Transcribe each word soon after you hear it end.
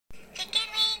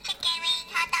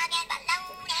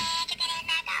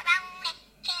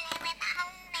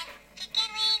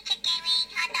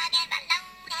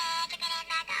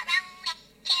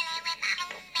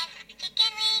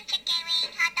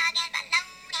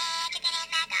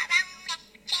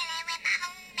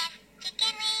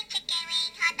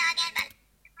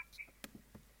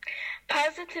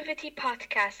Positivity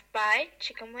Podcast by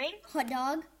Chicken Wing, Hot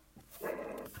Dog.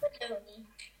 Tony.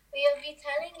 We will be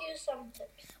telling you some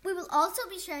tips. We will also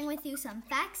be sharing with you some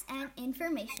facts and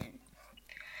information.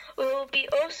 We will be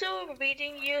also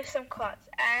reading you some quotes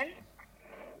and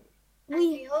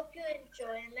we hope you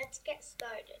enjoy, and let's get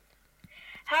started.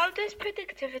 How does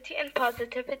productivity and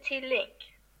positivity link?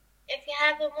 If you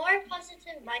have a more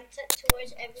positive mindset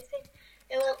towards everything,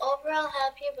 it will overall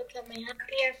help you become a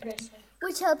happier person.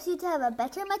 Which helps you to have a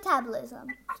better metabolism.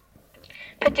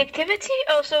 Productivity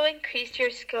also increases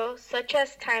your skills such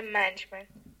as time management.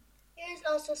 Here's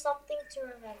also something to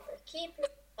remember. Keep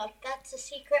looking up. That's the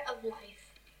secret of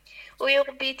life. We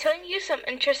will be telling you some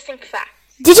interesting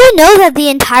facts. Did you know that the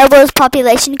entire world's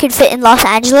population could fit in Los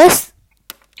Angeles?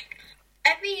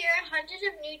 Every year, hundreds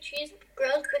of new trees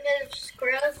grow because of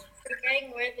squirrels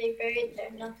forgetting where they buried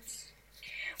their nuts.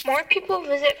 More people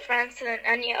visit France than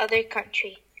any other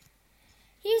country.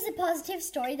 Here's a positive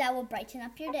story that will brighten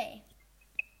up your day.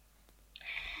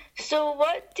 So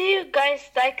what do you guys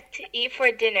like to eat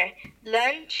for dinner?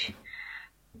 Lunch?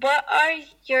 What are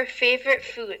your favorite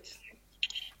foods?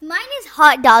 Mine is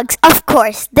hot dogs, of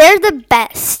course. They're the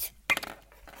best.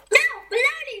 No,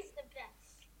 bologna's the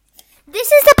best.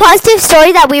 This is the positive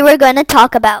story that we were going to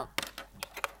talk about.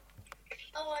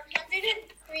 A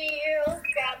 103-year-old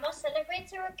grandma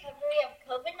celebrates her recovery of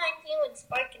COVID-19 with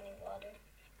sparkling water.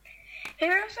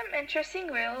 Here are some interesting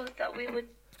riddles that we would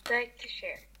like to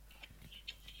share.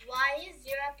 Why is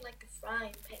Europe like a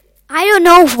frying pan? I don't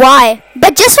know why,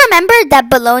 but just remember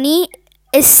that bologna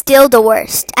is still the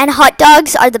worst, and hot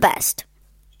dogs are the best.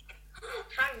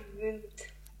 How rude.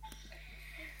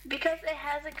 Because it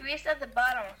has a grease at the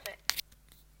bottom of it.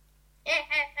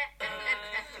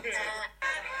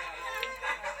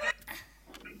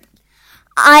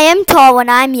 I am tall when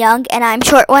I'm young, and I'm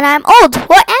short when I'm old.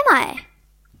 What am I?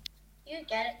 You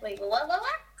get it. Wait, what?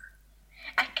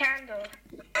 A candle.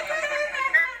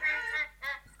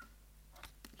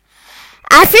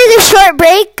 After the short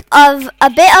break of a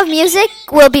bit of music,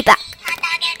 we'll be back.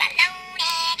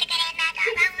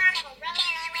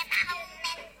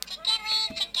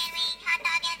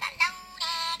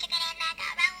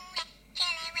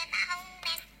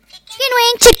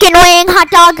 Chicken wing, hot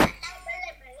dog.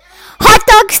 Hot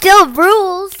dog still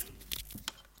rules.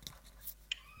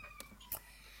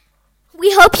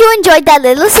 We hope you enjoyed that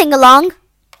little sing-along.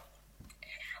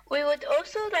 We would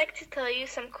also like to tell you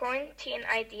some quarantine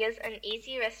ideas and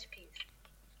easy recipes.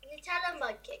 Nutella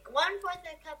mug cake. 1/4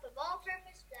 a cup of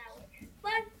all-purpose flour.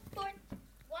 1/4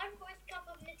 cup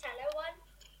of Nutella.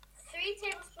 3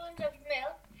 tablespoons of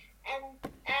milk, and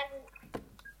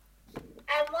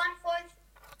 1/4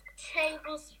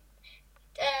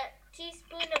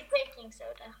 teaspoon of baking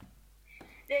soda.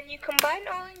 Then you combine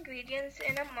all ingredients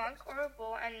in a mug or a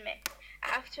bowl and mix.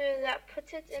 After that,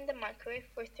 put it in the microwave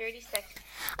for 30 seconds.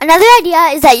 Another idea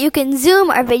is that you can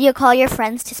Zoom or video call your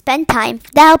friends to spend time.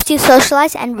 That helps you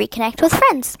socialize and reconnect with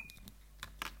friends.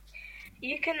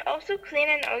 You can also clean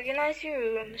and organize your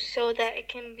room so that it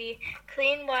can be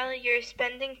clean while you're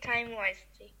spending time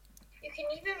wisely. You can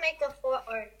even make a fort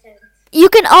or a tent. You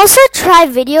can also try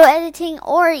video editing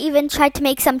or even try to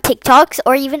make some TikToks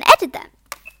or even edit them.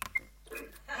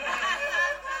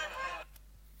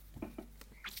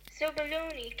 So,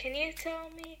 Baloney, can you tell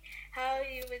me how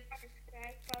you would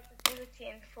describe positivity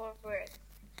in 4 words?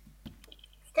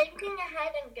 Thinking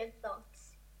ahead and good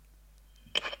thoughts.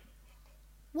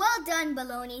 Well done,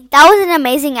 Baloney. That was an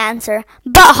amazing answer,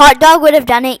 but Hot Dog would have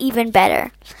done it even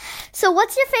better. So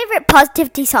what's your favorite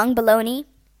positivity song, Baloney?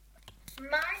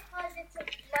 My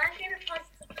favorite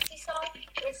positivity song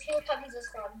is Here Comes the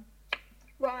Sun.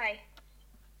 Why?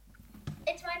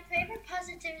 It's my favorite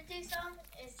positivity song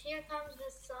is Here Comes the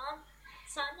Sun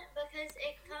because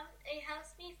it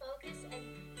helps me focus and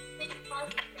think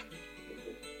positive.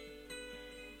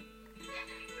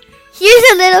 Here's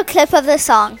a little clip of the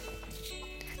song.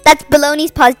 That's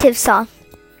Baloney's positive song.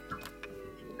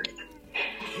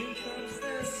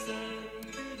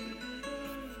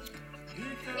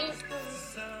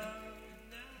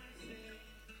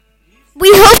 We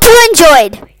hope you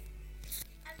enjoyed.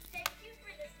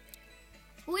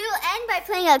 We will end by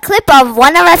playing a clip of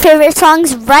one of our favorite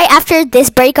songs right after this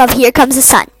break of Here Comes the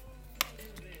Sun.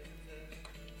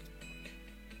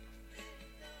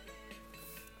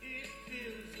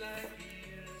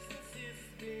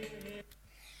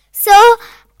 So,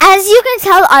 as you can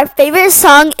tell, our favorite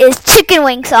song is Chicken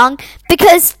Wing song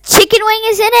because chicken wing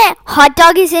is in it, hot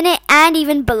dog is in it, and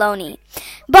even bologna.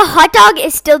 But hot dog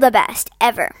is still the best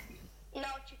ever. No,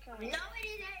 chicken wing. No, it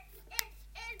isn't.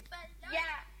 It is bologna.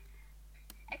 Yeah.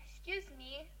 Excuse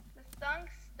me. The song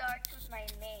starts with my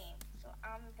name, so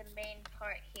I'm the main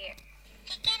part here.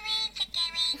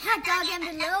 Hot dog and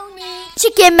bologna.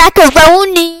 Chicken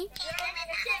macaroni.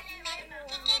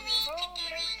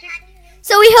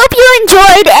 So we hope you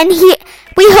enjoyed,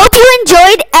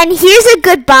 and here's a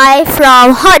goodbye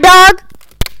from Hot Dog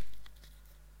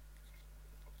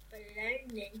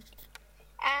Bologna.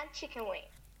 And chicken wing.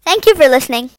 Thank you for listening.